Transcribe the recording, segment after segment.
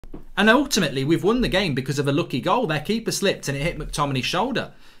And ultimately, we've won the game because of a lucky goal. Their keeper slipped and it hit McTominay's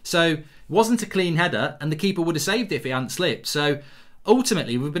shoulder. So it wasn't a clean header and the keeper would have saved it if it hadn't slipped. So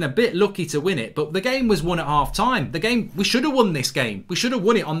ultimately, we've been a bit lucky to win it. But the game was won at half-time. The game, we should have won this game. We should have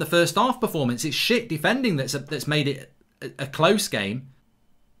won it on the first half performance. It's shit defending that's made it a close game.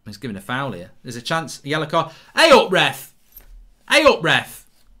 He's giving a foul here. There's a chance. Yellow card. Hey up, ref. Hey up, ref.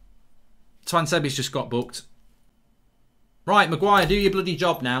 Twan Sebi's just got booked. Right, Maguire, do your bloody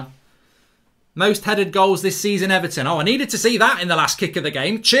job now. Most headed goals this season, Everton. Oh, I needed to see that in the last kick of the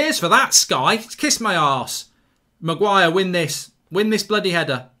game. Cheers for that, Sky. Kiss my arse. Maguire, win this. Win this bloody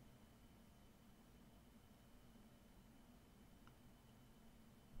header.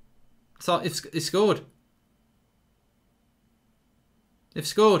 So it's scored. They've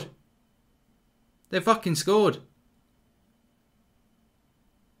scored. They've fucking scored.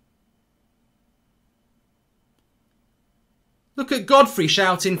 Look at Godfrey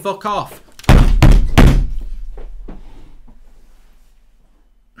shouting, fuck off.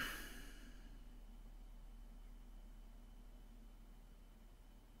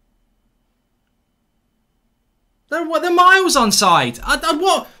 They're miles onside.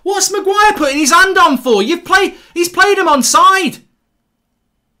 What's Maguire putting his hand on for? He's played him onside.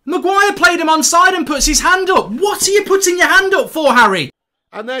 Maguire played him onside and puts his hand up. What are you putting your hand up for, Harry?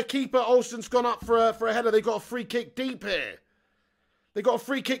 And their keeper, Olsen's gone up for a header. They got a free kick deep here. They got a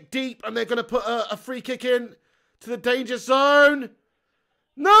free kick deep, and they're going to put a free kick in to the danger zone.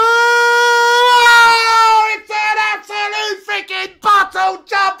 No! It's an absolute freaking bottle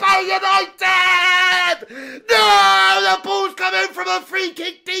jumper, United! No! The ball's coming from a free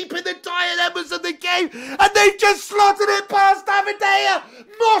kick deep in the dying embers of the game, and they've just slotted it past Amadea!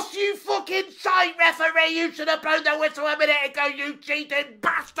 Moss, you fucking shite referee! You should have blown the whistle a minute ago, you cheating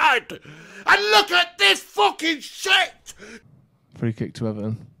bastard! And look at this fucking shit! Free kick to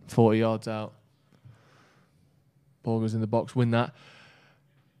Everton, 40 yards out. Ball goes in the box, win that.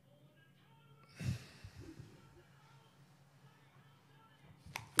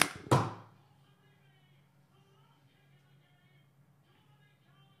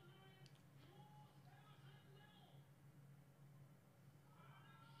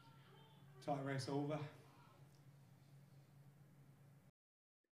 Tie race over.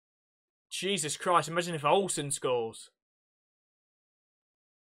 Jesus Christ, imagine if Olsen scores.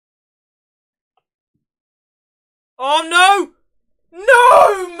 Oh no!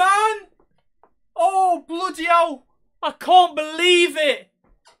 No, man! Oh, bloody hell! I can't believe it!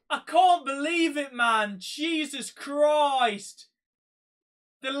 I can't believe it, man! Jesus Christ!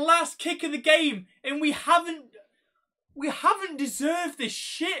 The last kick of the game, and we haven't deserved this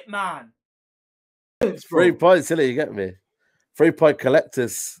shit, man. 3 points, silly, you get me? 3-point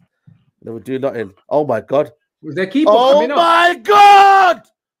collectors. They would do nothing. Oh my god. Was their keeper coming up? Oh my god!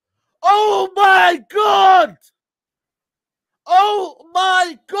 Oh my god! Oh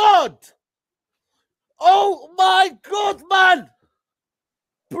my god! Oh my god, man!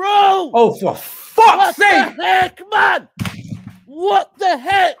 Bro! Oh, for fuck's sake! What the heck, man? What the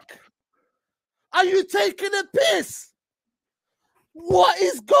heck? Are you taking a piss? What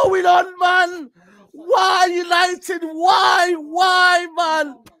is going on, man? Why, United? Why,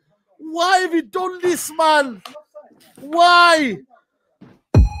 man? Why have you done this, man? Why?